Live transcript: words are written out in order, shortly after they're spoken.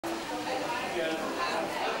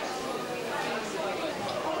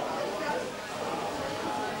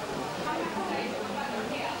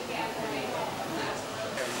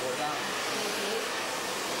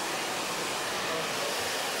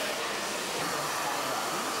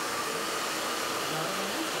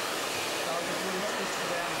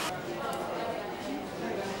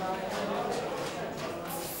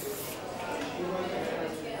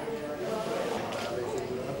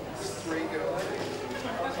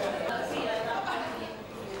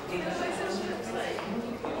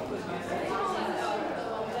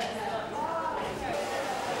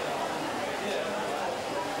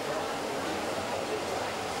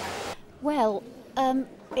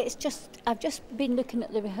It's just, I've just been looking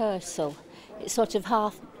at the rehearsal. It's sort of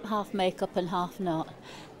half makeup and half not.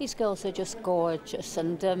 These girls are just gorgeous,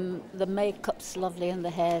 and the makeup's lovely and the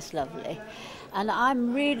hair's lovely. And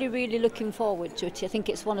I'm really, really looking forward to it. I think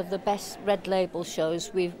it's one of the best Red Label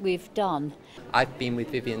shows we've done. I've been with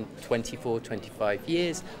Vivienne 24, 25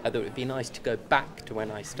 years. I thought it would be nice to go back to when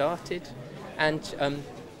I started. And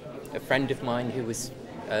a friend of mine who was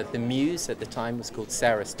the muse at the time was called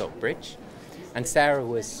Sarah Stockbridge. And Sarah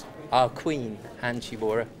was our queen, and she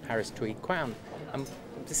wore a Paris tweed crown.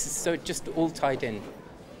 This is so just all tied in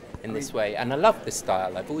this way. And I love the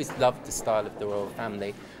style. I've always loved the style of the royal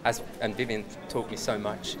family, and Vivienne taught me so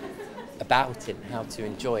much about it and how to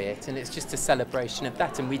enjoy it. And it's just a celebration of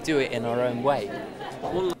that, and we do it in our own way.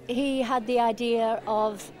 He had the idea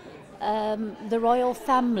of the royal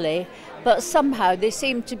family, but somehow they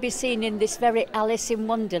seem to be seen in this very Alice in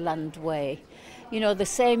Wonderland way. You know, the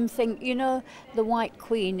same thing, you know, the White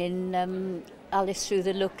Queen in Alice Through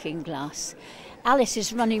the Looking Glass. Alice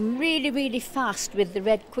is running really, really fast with the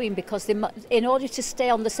Red Queen because in order to stay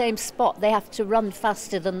on the same spot, they have to run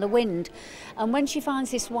faster than the wind. And when she finds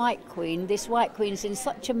this White Queen's in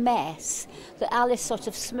such a mess that Alice sort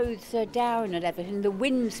of smooths her down and everything. The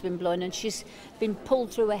wind's been blowing and she's been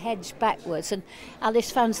pulled through a hedge backwards, and Alice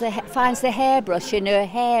finds the hairbrush in her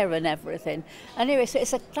hair and everything. Anyway, so it's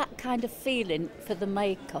that kind of feeling for the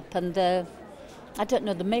makeup, and I don't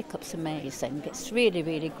know, the makeup's amazing. It's really,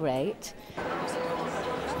 really great.